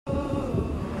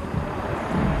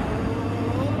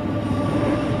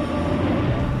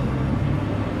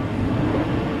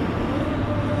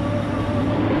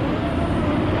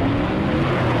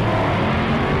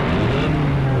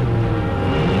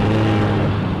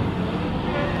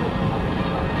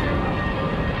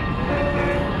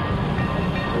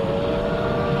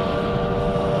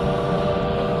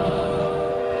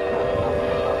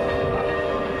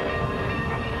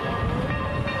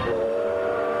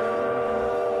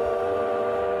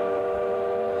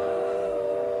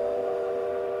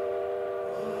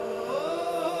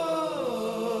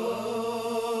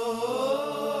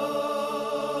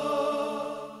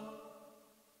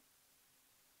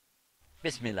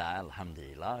Bismillah,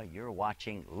 alhamdulillah, you're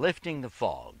watching Lifting the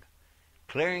Fog,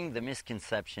 clearing the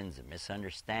misconceptions and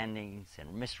misunderstandings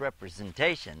and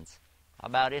misrepresentations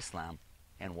about Islam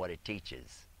and what it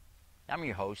teaches. I'm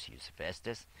your host, Yusuf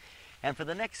Estes, and for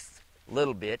the next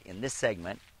little bit in this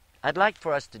segment, I'd like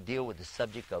for us to deal with the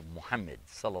subject of Muhammad,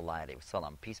 sallallahu alaihi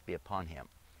wasallam, peace be upon him.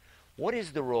 What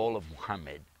is the role of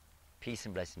Muhammad, peace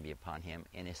and blessing be upon him,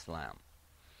 in Islam?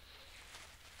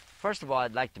 First of all,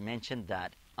 I'd like to mention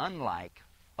that unlike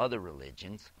other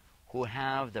religions who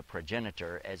have the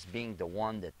progenitor as being the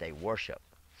one that they worship,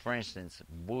 for instance,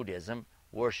 Buddhism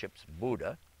worships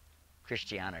Buddha,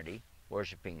 Christianity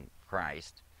worshiping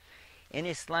Christ. In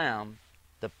Islam,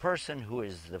 the person who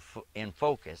is in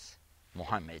focus,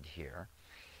 Muhammad here,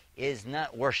 is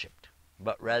not worshipped,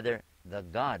 but rather the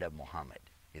God of Muhammad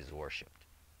is worshipped.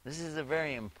 This is a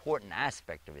very important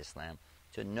aspect of Islam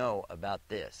to know about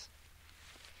this.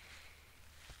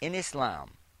 In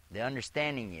Islam, the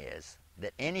understanding is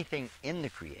that anything in the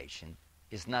creation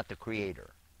is not the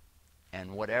creator,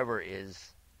 and whatever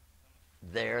is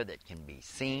there that can be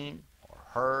seen or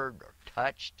heard or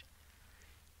touched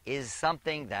is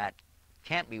something that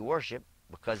can't be worshipped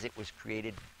because it was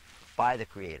created by the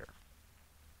creator.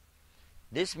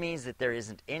 This means that there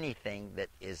isn't anything that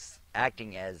is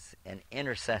acting as an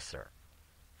intercessor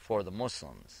for the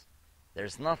Muslims.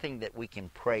 There's nothing that we can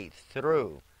pray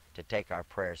through to take our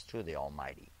prayers to the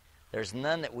Almighty. There's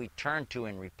none that we turn to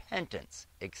in repentance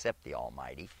except the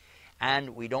Almighty,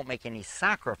 and we don't make any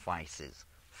sacrifices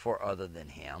for other than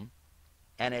Him,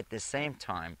 and at the same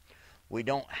time, we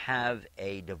don't have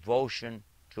a devotion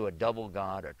to a double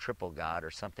God or triple God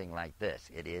or something like this.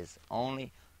 It is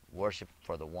only worship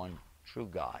for the one true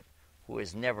God, who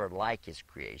is never like His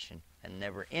creation and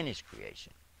never in His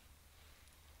creation.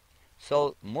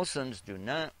 So Muslims do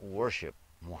not worship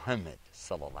Muhammad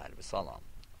sallallahu alaihi wasallam,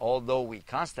 although we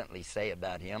constantly say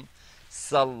about him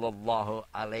sallallahu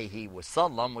alaihi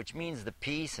wasallam, which means the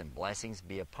peace and blessings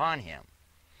be upon him.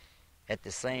 At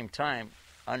the same time,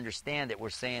 understand that we're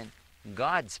saying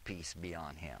God's peace be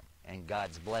on him and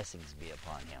God's blessings be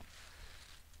upon him.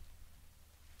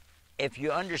 If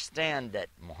you understand that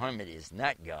Muhammad is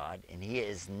not God and he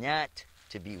is not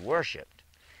to be worshipped,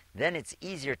 then it's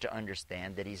easier to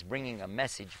understand that he's bringing a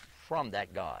message from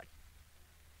that God.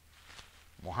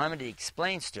 Muhammad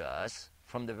explains to us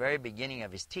from the very beginning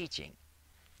of his teaching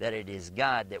that it is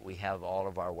God that we have all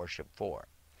of our worship for.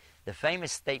 The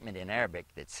famous statement in Arabic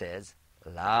that says,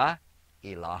 La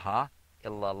ilaha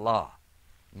illallah,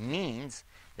 means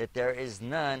that there is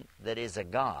none that is a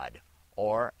God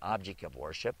or object of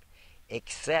worship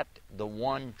except the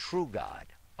one true God,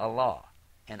 Allah,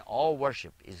 and all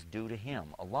worship is due to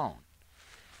Him alone.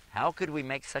 How could we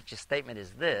make such a statement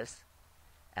as this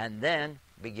and then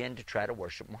begin to try to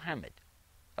worship Muhammad?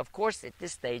 Of course, at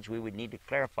this stage, we would need to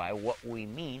clarify what we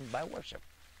mean by worship.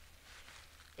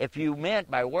 If you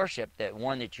meant by worship that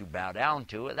one that you bow down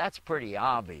to, that's pretty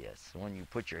obvious when you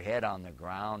put your head on the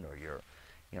ground or you're,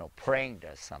 praying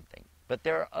to something. But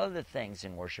there are other things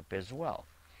in worship as well.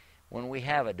 When we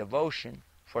have a devotion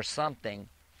for something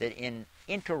that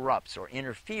interrupts or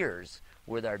interferes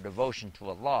with our devotion to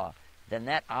Allah, then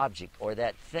that object or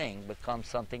that thing becomes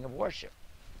something of worship.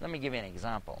 Let me give you an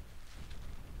example.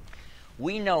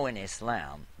 We know in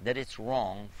Islam that it's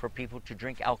wrong for people to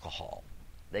drink alcohol.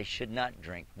 They should not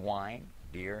drink wine,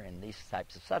 beer, and these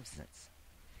types of substances.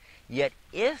 Yet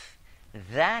if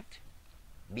that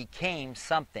became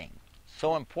something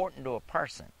so important to a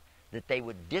person that they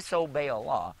would disobey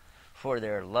Allah for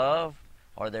their love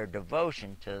or their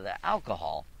devotion to the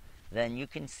alcohol, then you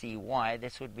can see why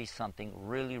this would be something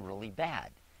really, really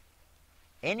bad.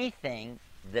 Anything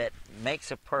that makes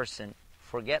a person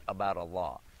forget about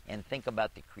Allah and think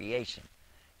about the creation,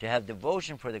 to have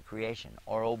devotion for the creation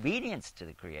or obedience to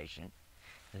the creation,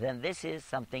 then this is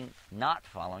something not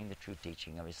following the true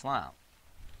teaching of Islam.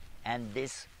 And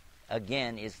this,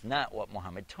 again, is not what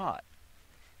Muhammad taught.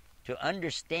 To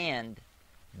understand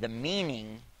the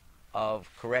meaning of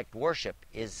correct worship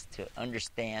is to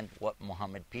understand what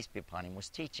Muhammad, peace be upon him, was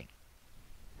teaching.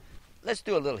 Let's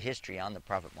do a little history on the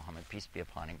Prophet Muhammad, peace be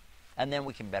upon him, and then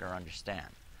we can better understand.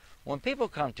 When people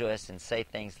come to us and say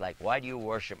things like, why do you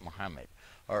worship Muhammad?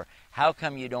 Or how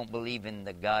come you don't believe in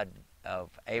the God of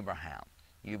Abraham?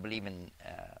 You believe in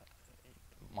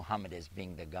Muhammad as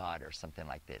being the God or something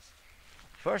like this.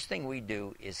 First thing we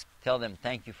do is tell them,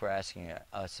 thank you for asking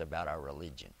us about our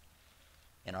religion.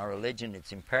 In our religion,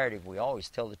 it's imperative we always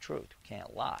tell the truth. We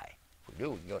can't lie. If we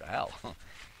do, we can go to hell.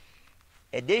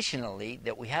 Additionally,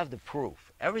 that we have the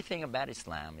proof. Everything about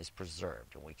Islam is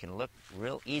preserved, and we can look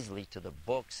real easily to the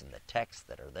books and the texts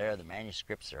that are there. The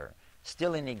manuscripts are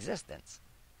still in existence.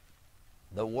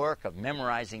 The work of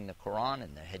memorizing the Quran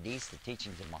and the Hadith, the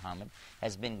teachings of Muhammad,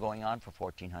 has been going on for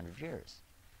 1,400 years.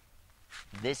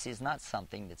 This is not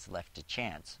something that's left to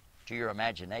chance, to your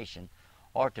imagination,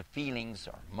 or to feelings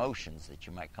or emotions that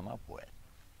you might come up with.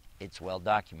 It's well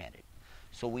documented.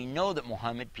 So we know that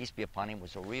Muhammad, peace be upon him,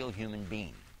 was a real human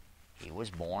being. He was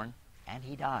born and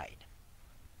he died.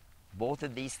 Both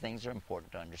of these things are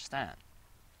important to understand.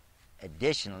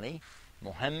 Additionally,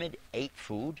 Muhammad ate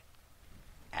food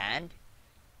and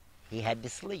he had to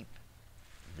sleep.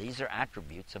 These are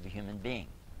attributes of a human being.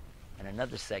 In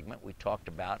another segment, we talked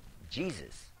about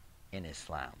Jesus in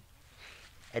Islam.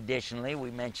 Additionally,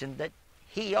 we mentioned that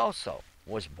he also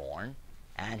was born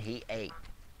and he ate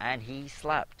and he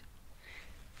slept.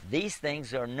 These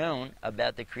things are known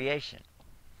about the creation,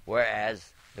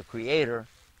 whereas the Creator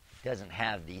doesn't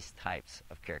have these types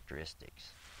of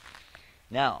characteristics.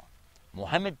 Now,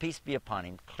 Muhammad, peace be upon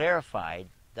him, clarified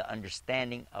the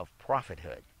understanding of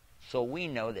prophethood. So we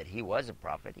know that he was a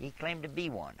prophet. He claimed to be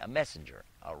one, a messenger,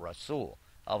 a Rasul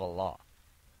of Allah.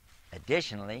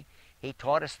 Additionally, he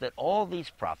taught us that all these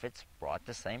prophets brought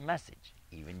the same message,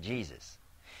 even Jesus.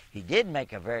 He did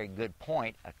make a very good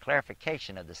point, a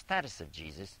clarification of the status of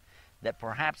Jesus that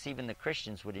perhaps even the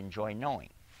Christians would enjoy knowing.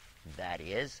 That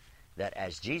is, that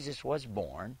as Jesus was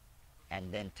born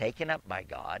and then taken up by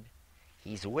God,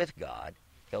 he's with God,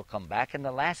 he'll come back in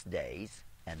the last days,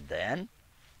 and then,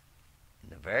 in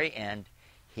the very end,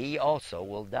 he also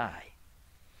will die.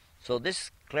 So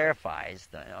this clarifies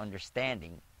the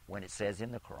understanding when it says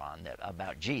in the Quran that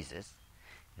about Jesus,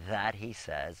 that he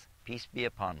says, peace be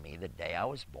upon me, the day I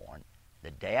was born,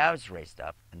 the day I was raised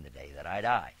up, and the day that I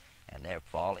die. And they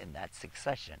fall in that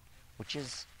succession, which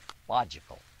is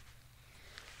logical.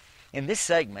 In this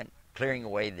segment, clearing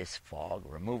away this fog,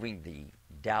 removing the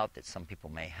doubt that some people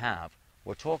may have,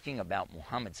 we're talking about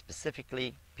Muhammad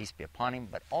specifically, peace be upon him,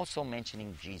 but also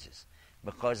mentioning Jesus,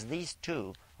 because these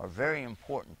two are very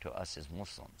important to us as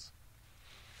Muslims.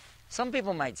 Some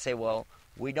people might say, well,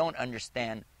 we don't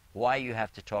understand why you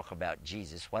have to talk about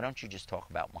Jesus. Why don't you just talk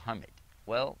about Muhammad?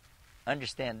 Well,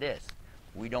 understand this.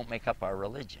 We don't make up our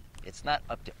religion. It's not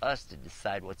up to us to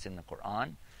decide what's in the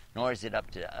Quran, nor is it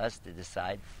up to us to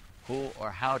decide who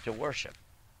or how to worship.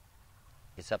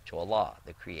 It's up to Allah,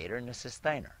 the Creator and the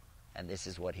Sustainer, and this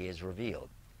is what He has revealed.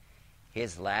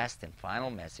 His last and final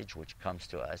message, which comes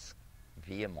to us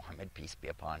via Muhammad, peace be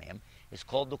upon him, is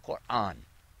called the Quran.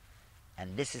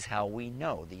 And this is how we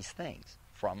know these things,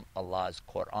 from Allah's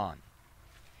Quran.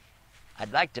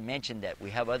 I'd like to mention that we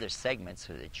have other segments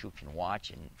so that you can watch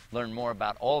and learn more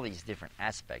about all these different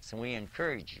aspects, and we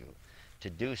encourage you to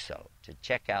do so, to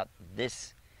check out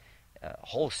this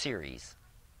whole series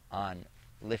on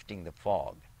lifting the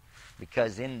fog,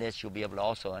 because in this you'll be able to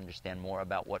also understand more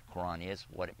about what Quran is,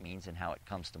 what it means, and how it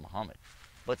comes to Muhammad.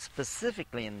 But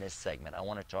specifically in this segment, I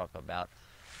want to talk about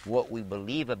what we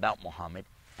believe about Muhammad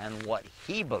and what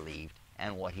he believed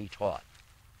and what he taught.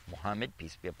 Muhammad,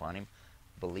 peace be upon him,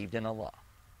 believed in Allah.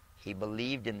 He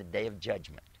believed in the Day of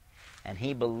Judgment. And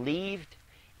he believed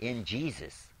in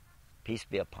Jesus, peace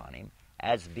be upon him,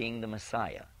 as being the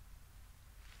Messiah.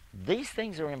 These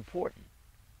things are important.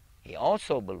 He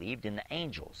also believed in the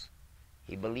angels.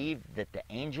 He believed that the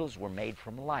angels were made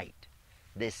from light.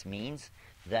 This means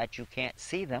that you can't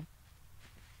see them.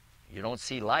 You don't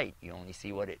see light. You only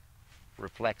see what it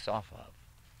reflects off of.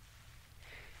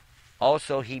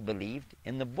 Also, he believed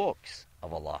in the books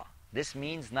of Allah. This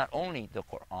means not only the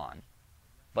Quran,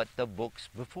 but the books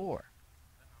before.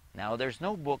 Now, there's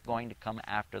no book going to come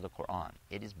after the Quran.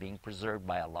 It is being preserved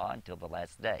by Allah until the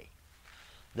last day.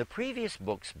 The previous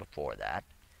books before that,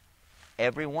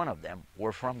 every one of them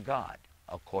were from God,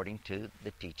 according to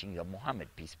the teaching of Muhammad,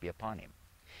 peace be upon him.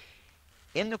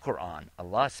 In the Quran,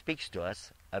 Allah speaks to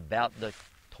us about the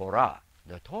Torah.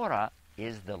 The Torah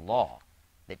is the law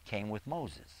that came with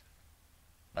Moses.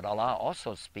 But Allah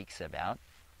also speaks about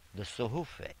the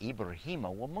Suhuf, Ibrahim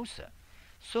wa Musa.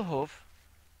 Suhuf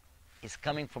is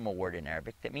coming from a word in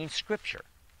Arabic that means scripture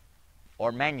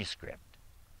or manuscript.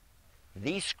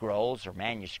 These scrolls or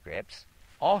manuscripts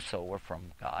also were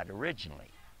from God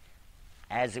originally.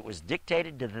 As it was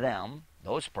dictated to them,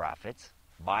 those prophets,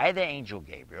 by the angel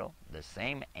Gabriel, the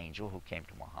same angel who came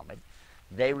to Muhammad,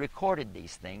 they recorded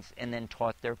these things and then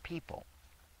taught their people.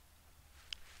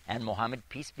 And Muhammad,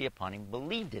 peace be upon him,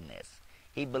 believed in this.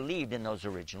 He believed in those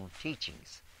original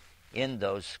teachings, in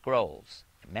those scrolls,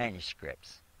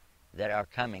 manuscripts that are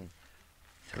coming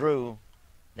through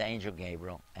the angel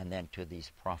Gabriel and then to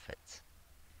these prophets.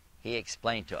 He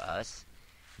explained to us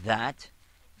that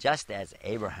just as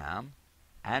Abraham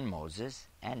and Moses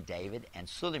and David and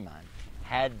Suleiman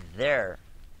had their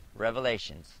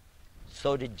revelations,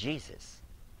 so did Jesus.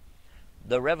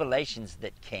 The revelations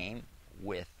that came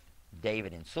with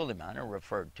David and Suleiman are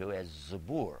referred to as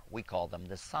Zabur. We call them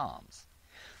the Psalms.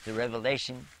 The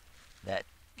revelation that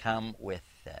come with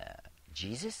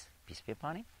Jesus, peace be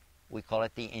upon him, we call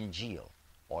it the Injil,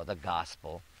 or the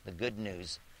Gospel, the good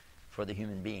news for the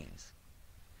human beings.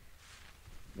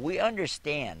 We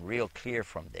understand real clear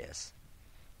from this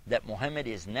that Muhammad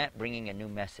is not bringing a new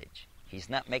message. He's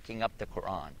not making up the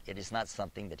Quran. It is not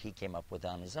something that he came up with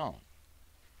on his own,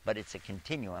 but it's a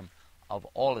continuum of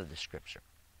all of the Scripture.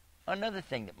 Another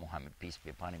thing that Muhammad, peace be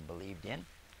upon him, believed in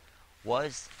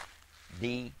was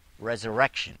the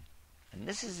resurrection. And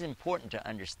this is important to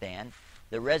understand.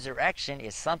 The resurrection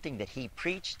is something that he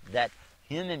preached, that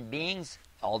human beings,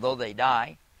 although they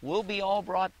die, will be all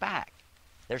brought back.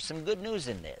 There's some good news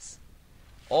in this.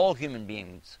 All human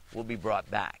beings will be brought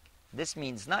back. This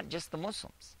means not just the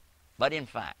Muslims, but in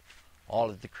fact, all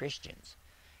of the Christians,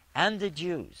 and the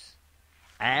Jews,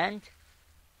 and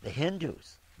the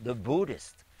Hindus, the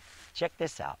Buddhists. Check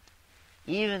this out.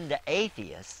 Even the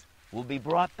atheists will be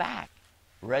brought back,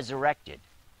 resurrected,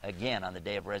 again on the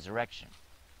day of resurrection.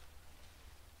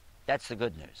 That's the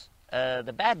good news.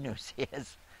 The bad news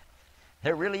is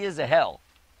there really is a hell.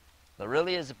 There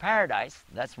really is a paradise.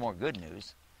 That's more good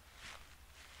news.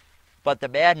 But the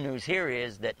bad news here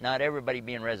is that not everybody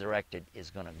being resurrected is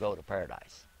going to go to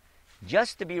paradise.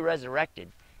 Just to be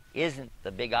resurrected isn't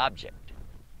the big object,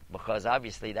 because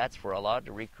obviously that's for Allah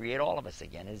to recreate all of us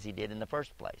again as he did in the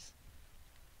first place.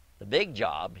 The big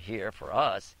job here for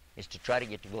us is to try to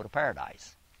get to go to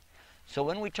paradise. So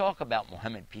when we talk about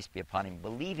Muhammad, peace be upon him,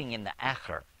 believing in the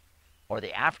akhir, or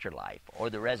the afterlife, or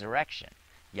the resurrection,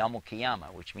 Yawmul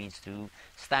Qiyamah, which means to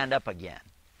stand up again,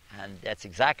 and that's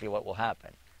exactly what will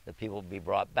happen. The people will be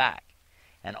brought back.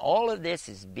 And all of this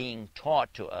is being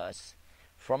taught to us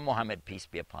from Muhammad, peace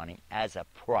be upon him, as a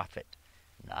prophet,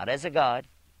 not as a god,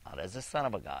 not as a son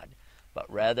of a god, but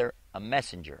rather a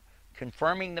messenger,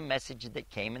 confirming the message that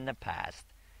came in the past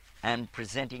and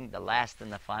presenting the last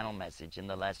and the final message in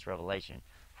the last revelation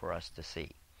for us to see.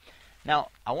 Now,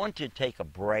 I want to take a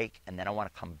break, and then I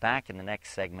want to come back in the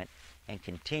next segment and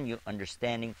continue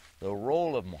understanding the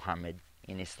role of Muhammad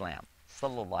in Islam.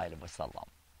 Sallallahu alaihi wasallam.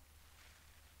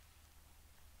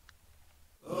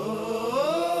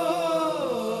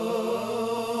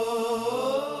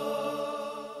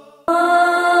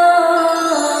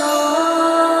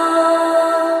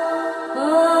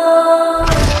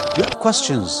 You have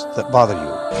questions that bother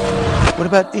you. What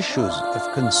about issues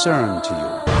of concern to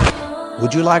you?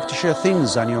 Would you like to share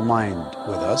things on your mind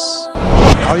with us?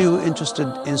 Are you interested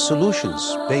in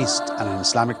solutions based on an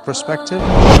Islamic perspective?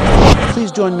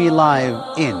 Please join me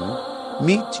live in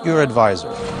Meet Your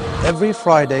Advisor every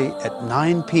Friday at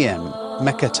 9 p.m.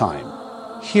 Mecca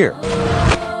time, here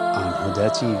on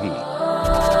Huda TV.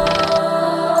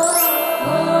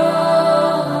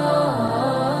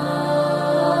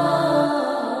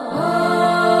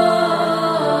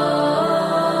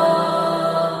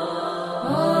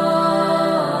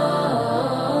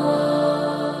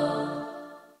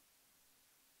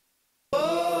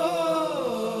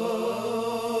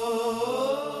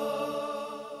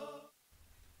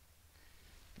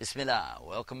 Bismillah.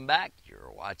 Welcome back.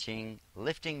 You're watching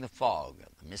Lifting the Fog,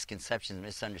 the misconceptions and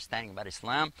misunderstanding about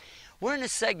Islam. We're in a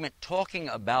segment talking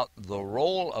about the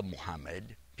role of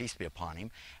Muhammad, peace be upon him,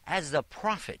 as the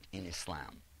prophet in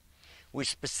Islam. We're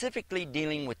specifically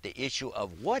dealing with the issue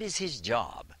of what is his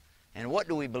job and what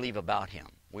do we believe about him.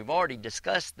 We've already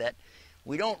discussed that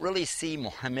we don't really see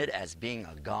Muhammad as being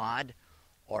a god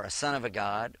or a son of a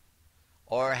god,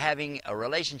 or having a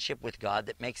relationship with God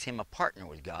that makes him a partner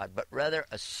with God, but rather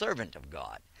a servant of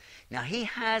God. Now, he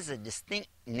has a distinct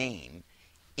name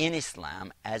in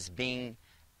Islam as being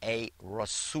a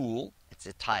Rasul, it's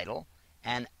a title,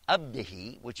 and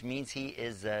Abdihi, which means he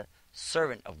is a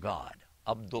servant of God.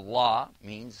 Abdullah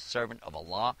means servant of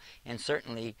Allah, and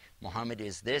certainly Muhammad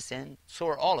is this, and so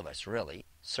are all of us, really,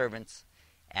 servants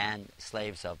and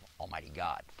slaves of Almighty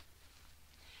God.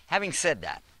 Having said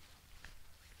that,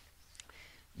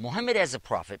 Muhammad as a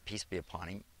prophet, peace be upon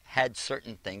him, had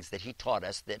certain things that he taught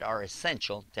us that are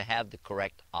essential to have the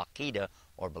correct aqidah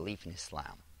or belief in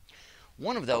Islam.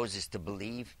 One of those is to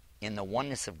believe in the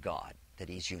oneness of God, that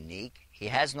he's unique, he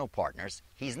has no partners,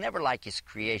 he's never like his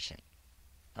creation.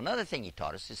 Another thing he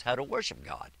taught us is how to worship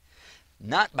God,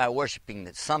 not by worshiping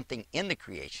something in the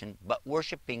creation, but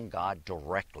worshiping God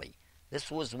directly. This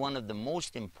was one of the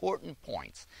most important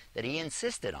points that he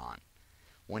insisted on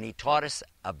when he taught us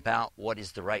about what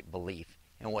is the right belief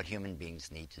and what human beings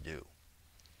need to do.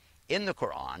 In the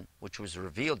Quran, which was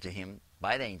revealed to him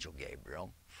by the angel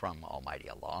Gabriel from Almighty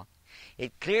Allah,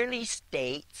 it clearly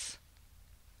states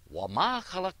وَمَا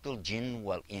خَلَقْتُ الْجِنَّ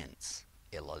وَالْإِنسَ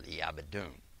إِلَّا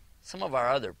لِيَعْبُدُونَ. Some of our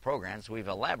other programs, we've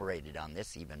elaborated on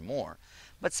this even more.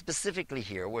 But specifically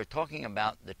here, we're talking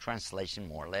about the translation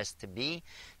more or less to be,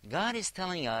 God is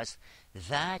telling us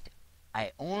that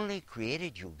I only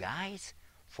created you guys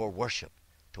for worship,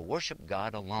 to worship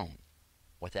God alone,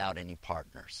 without any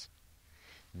partners.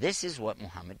 This is what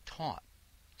Muhammad taught.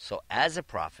 So as a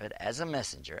prophet, as a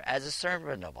messenger, as a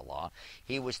servant of Allah,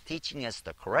 he was teaching us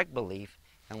the correct belief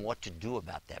and what to do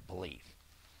about that belief.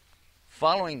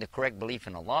 Following the correct belief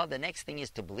in Allah, the next thing is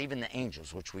to believe in the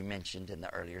angels, which we mentioned in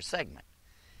the earlier segment.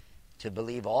 To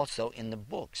believe also in the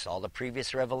books, all the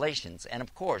previous revelations, and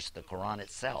of course the Quran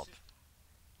itself.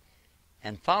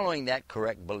 And following that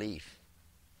correct belief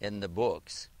in the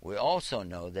books, we also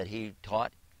know that he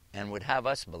taught and would have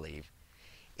us believe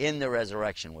in the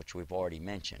resurrection, which we've already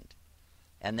mentioned.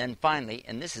 And then finally,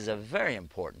 and this is a very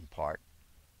important part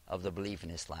of the belief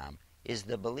in Islam, is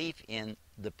the belief in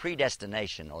the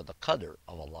predestination or the qadr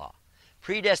of Allah.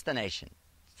 Predestination,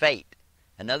 fate.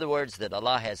 In other words, that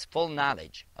Allah has full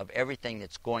knowledge of everything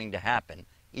that's going to happen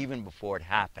even before it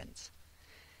happens.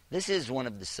 This is one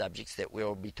of the subjects that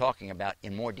we'll be talking about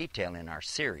in more detail in our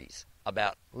series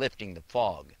about lifting the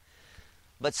fog.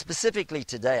 But specifically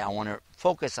today, I want to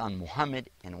focus on Muhammad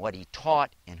and what he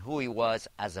taught and who he was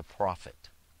as a prophet.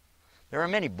 There are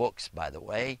many books, by the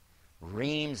way.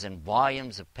 Reams and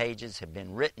volumes of pages have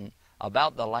been written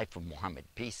about the life of Muhammad.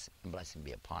 Peace and blessing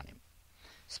be upon him.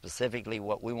 Specifically,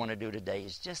 what we want to do today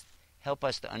is just help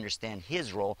us to understand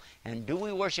his role. And do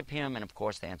we worship him? And of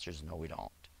course, the answer is no, we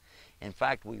don't. In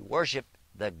fact, we worship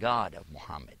the God of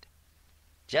Muhammad.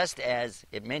 Just as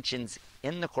it mentions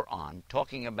in the Quran,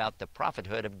 talking about the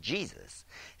prophethood of Jesus,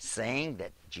 saying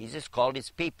that Jesus called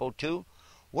his people to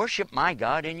worship my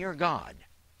God and your God,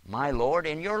 my Lord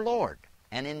and your Lord.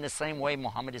 And in the same way,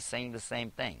 Muhammad is saying the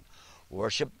same thing.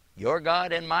 Worship your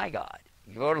God and my God,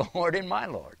 your Lord and my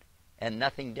Lord, and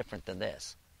nothing different than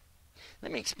this.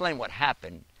 Let me explain what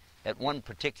happened at one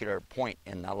particular point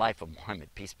in the life of Muhammad,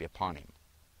 peace be upon him.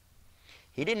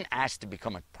 He didn't ask to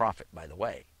become a prophet, by the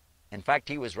way. In fact,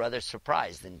 he was rather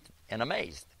surprised and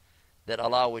amazed that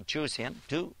Allah would choose him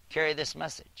to carry this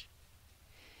message.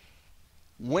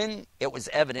 When it was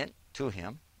evident to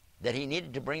him that he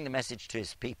needed to bring the message to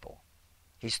his people,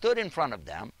 he stood in front of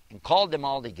them and called them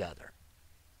all together.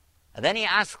 And then he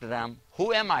asked them,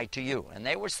 who am I to you? And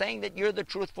they were saying that you're the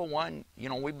truthful one. You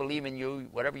know, we believe in you.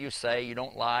 Whatever you say, you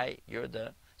don't lie. You're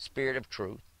the spirit of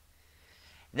truth.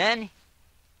 Then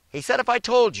he said, if I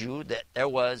told you that there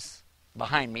was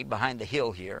behind me, behind the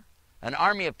hill here, an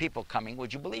army of people coming,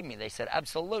 would you believe me? They said,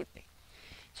 absolutely.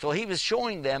 So he was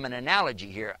showing them an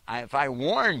analogy here. If I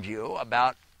warned you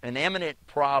about an imminent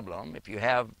problem, if you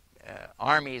have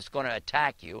armies going to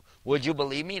attack you, would you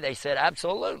believe me? They said,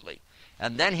 absolutely.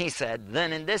 And then he said,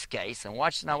 then in this case, and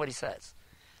watch now what he says,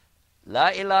 La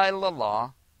ilaha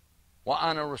illallah wa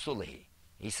ana rasulihi.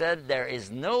 He said, there is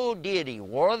no deity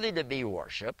worthy to be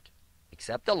worshipped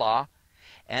except Allah,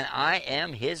 and I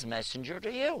am his messenger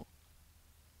to you.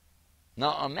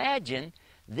 Now imagine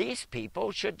these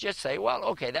people should just say, well,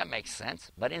 okay, that makes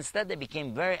sense. But instead they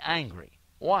became very angry.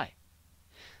 Why?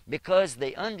 Because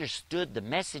they understood the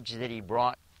message that he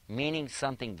brought meaning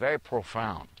something very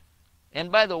profound.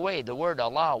 And by the way, the word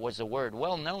Allah was a word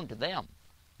well known to them.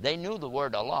 They knew the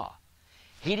word Allah.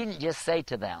 He didn't just say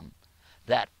to them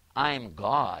that I'm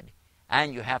God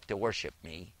and you have to worship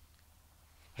me.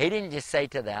 He didn't just say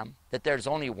to them that there's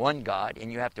only one God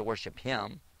and you have to worship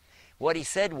him. What he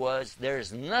said was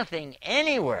there's nothing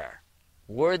anywhere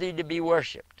worthy to be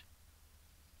worshipped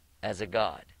as a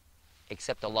God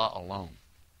except Allah alone.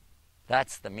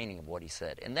 That's the meaning of what he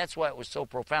said. And that's why it was so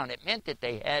profound. It meant that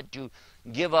they had to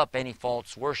give up any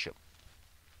false worship.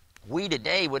 We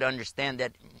today would understand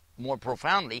that more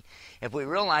profoundly if we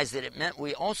realized that it meant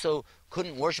we also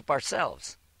couldn't worship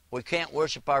ourselves. We can't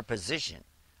worship our position,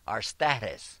 our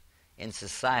status in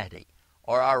society,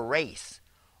 or our race,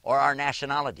 or our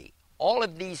nationality. All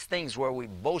of these things where we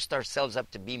boast ourselves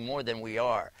up to be more than we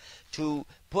are, to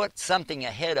put something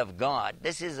ahead of God,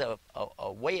 this is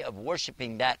a way of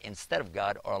worshiping that instead of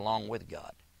God or along with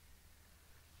God.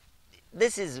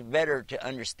 This is better to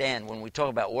understand when we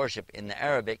talk about worship in the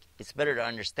Arabic. It's better to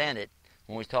understand it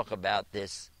when we talk about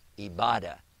this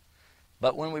ibadah.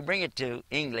 But when we bring it to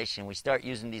English and we start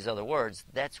using these other words,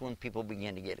 that's when people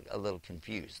begin to get a little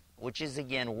confused, which is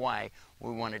again why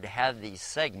we wanted to have these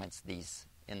segments,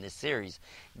 in this series,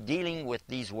 dealing with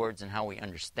these words and how we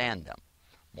understand them.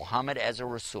 Muhammad as a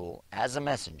Rasul, as a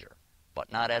messenger,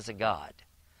 but not as a God.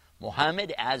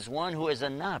 Muhammad as one who is a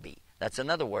Nabi. That's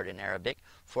another word in Arabic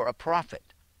for a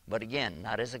prophet, but again,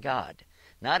 not as a God.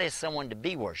 not as someone to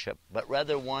be worshiped, but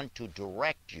rather one to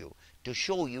direct you, to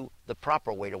show you the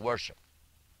proper way to worship.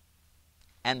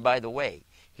 And by the way,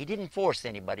 he didn't force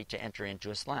anybody to enter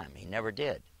into Islam. He never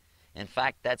did. In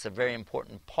fact, that's a very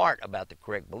important part about the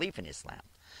correct belief in Islam,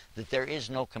 that there is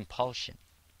no compulsion,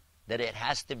 that it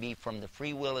has to be from the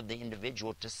free will of the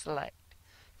individual to select,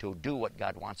 to do what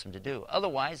God wants him to do.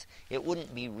 Otherwise, it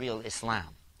wouldn't be real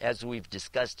Islam. As we've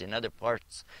discussed in other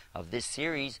parts of this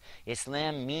series,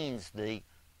 Islam means the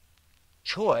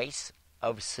choice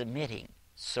of submitting,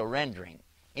 surrendering,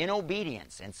 in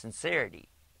obedience and sincerity,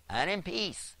 and in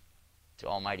peace to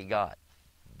Almighty God.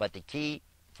 But the key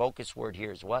focus word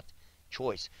here is what?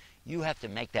 Choice. You have to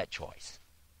make that choice.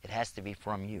 It has to be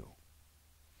from you.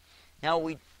 Now,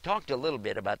 we talked a little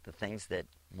bit about the things that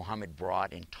Muhammad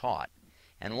brought and taught.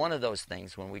 And one of those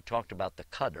things, when we talked about the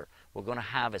qadr, we're going to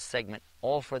have a segment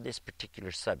all for this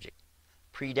particular subject,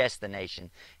 predestination,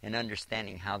 and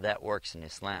understanding how that works in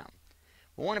Islam.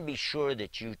 We want to be sure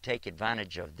that you take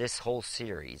advantage of this whole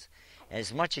series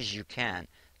as much as you can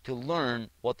to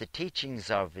learn what the teachings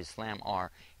of Islam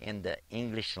are in the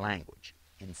English language,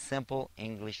 in simple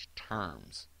English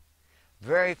terms.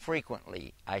 Very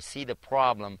frequently, I see the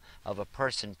problem of a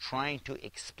person trying to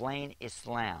explain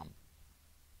Islam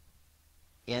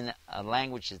in a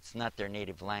language that's not their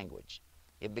native language.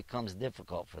 It becomes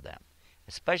difficult for them,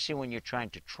 especially when you're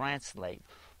trying to translate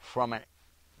from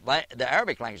the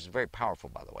Arabic language is very powerful,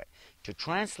 by the way. To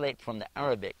translate from the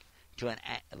Arabic to a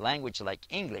language like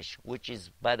English, which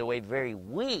is, by the way, very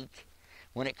weak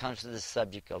when it comes to the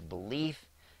subject of belief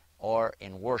or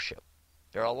in worship.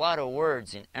 There are a lot of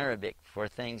words in Arabic for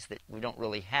things that we don't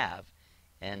really have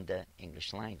in the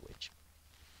English language.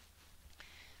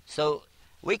 So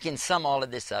we can sum all of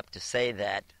this up to say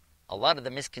that a lot of the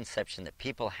misconception that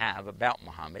people have about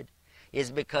Muhammad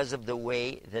is because of the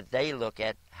way that they look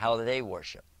at how they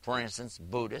worship. For instance,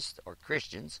 Buddhists or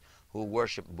Christians who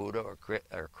worship Buddha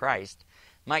or Christ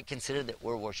might consider that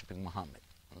we're worshiping Muhammad.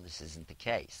 Well, this isn't the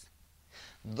case.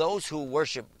 Those who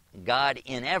worship God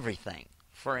in everything,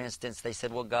 for instance, they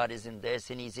said, well, God is in this,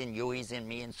 and he's in you, he's in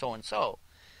me, and so,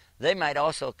 they might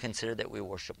also consider that we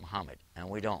worship Muhammad, and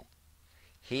we don't.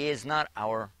 He is not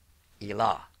our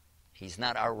ilah. He's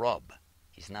not our Rabb.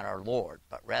 He's not our Lord,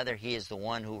 but rather he is the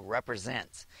one who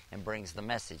represents and brings the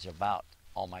message about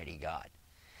Almighty God.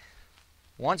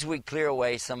 Once we clear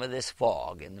away some of this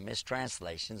fog and the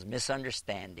mistranslations,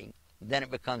 misunderstanding, then it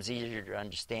becomes easier to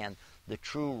understand the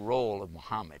true role of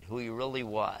Muhammad, who he really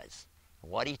was,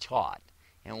 what he taught,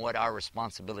 and what our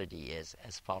responsibility is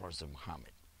as followers of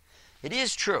Muhammad. It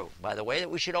is true, by the way,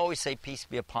 that we should always say peace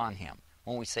be upon him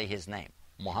when we say his name.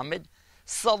 Muhammad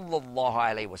sallallahu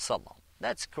alaihi wasallam.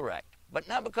 That's correct. But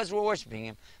not because we're worshiping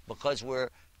him, because we're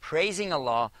praising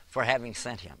Allah for having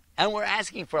sent him. And we're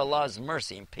asking for Allah's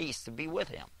mercy and peace to be with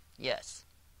him. Yes.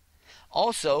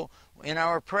 Also, in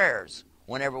our prayers,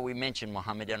 whenever we mention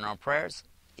Muhammad in our prayers,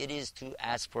 it is to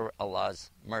ask for Allah's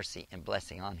mercy and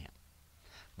blessing on him.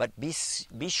 But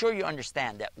be sure you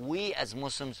understand that we as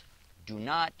Muslims do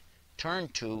not turn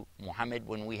to Muhammad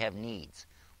when we have needs.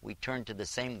 We turn to the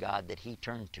same God that he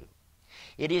turned to.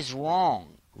 It is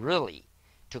wrong, really,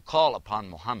 to call upon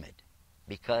Muhammad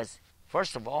because,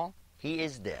 first of all, he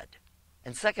is dead.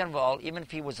 And second of all, even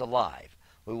if he was alive,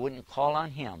 we wouldn't call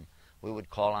on him. We would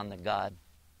call on the God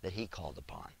that he called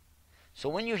upon. So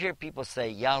when you hear people say,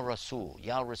 Ya Rasul,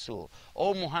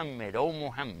 O Muhammad,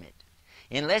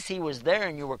 unless he was there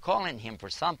and you were calling him for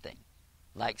something,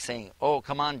 like saying, oh,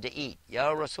 come on to eat,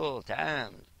 Ya Rasul,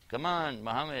 ta'am, come on,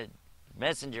 Muhammad,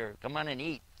 messenger, come on and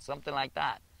eat, something like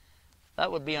that,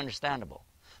 that would be understandable.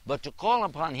 But to call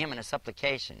upon him in a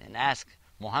supplication and ask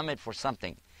Muhammad for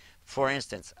something, for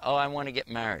instance, oh, I want to get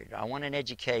married, I want an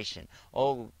education,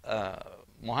 oh,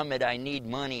 Muhammad, I need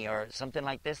money, or something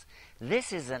like this,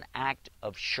 this is an act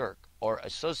of shirk, or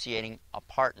associating a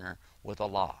partner with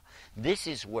Allah. This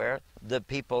is where the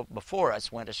people before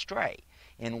us went astray,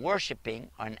 in worshiping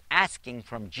and asking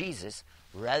from Jesus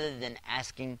rather than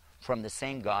asking from the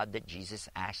same God that Jesus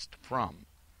asked from.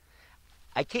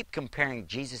 I keep comparing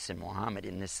Jesus and Muhammad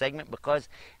in this segment because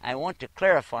I want to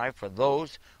clarify for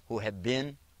those who have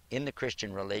been in the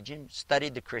Christian religion,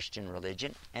 studied the Christian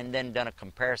religion, and then done a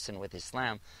comparison with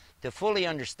Islam, to fully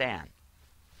understand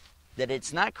that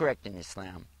it's not correct in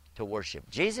Islam to worship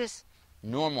Jesus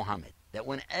nor Muhammad. That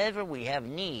whenever we have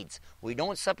needs, we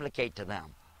don't supplicate to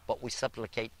them, but we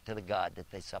supplicate to the God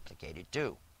that they supplicated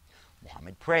to.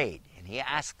 Muhammad prayed, and he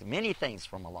asked many things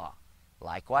from Allah.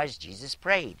 Likewise, Jesus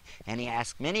prayed, and he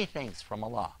asked many things from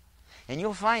Allah. And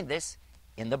you'll find this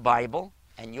in the Bible,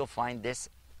 and you'll find this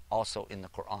also in the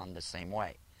Quran the same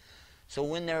way. So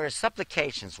when there are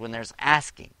supplications, when there's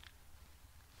asking,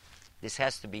 This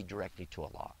has to be directly to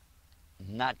Allah,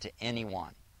 not to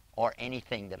anyone or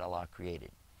anything that Allah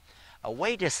created. A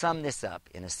way to sum this up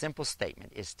in a simple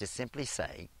statement is to simply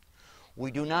say,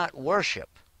 we do not worship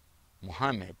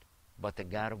Muhammad, but the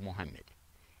God of Muhammad.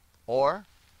 Or,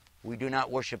 we do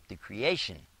not worship the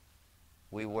creation,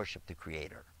 we worship the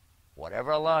Creator.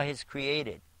 Whatever Allah has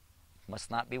created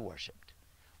must not be worshipped.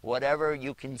 Whatever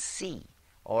you can see,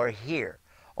 or hear,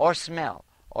 or smell,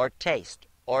 or taste,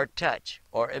 or touch,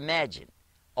 or imagine,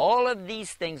 all of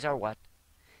these things are what?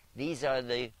 These are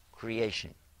the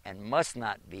creation, and must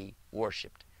not be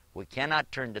worshipped. We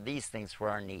cannot turn to these things for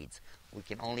our needs. We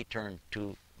can only turn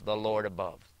to the Lord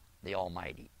above, the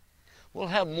Almighty. We'll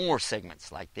have more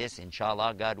segments like this,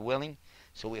 inshallah, God willing,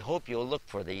 so we hope you'll look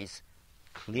for these,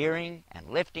 clearing and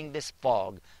lifting this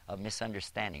fog of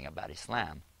misunderstanding about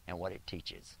Islam and what it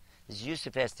teaches. This is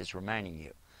Yusuf Estes reminding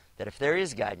you that if there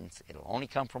is guidance, it'll only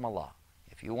come from Allah.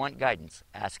 If you want guidance,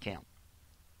 ask Him.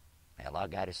 May Allah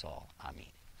guide us all.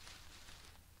 Ameen.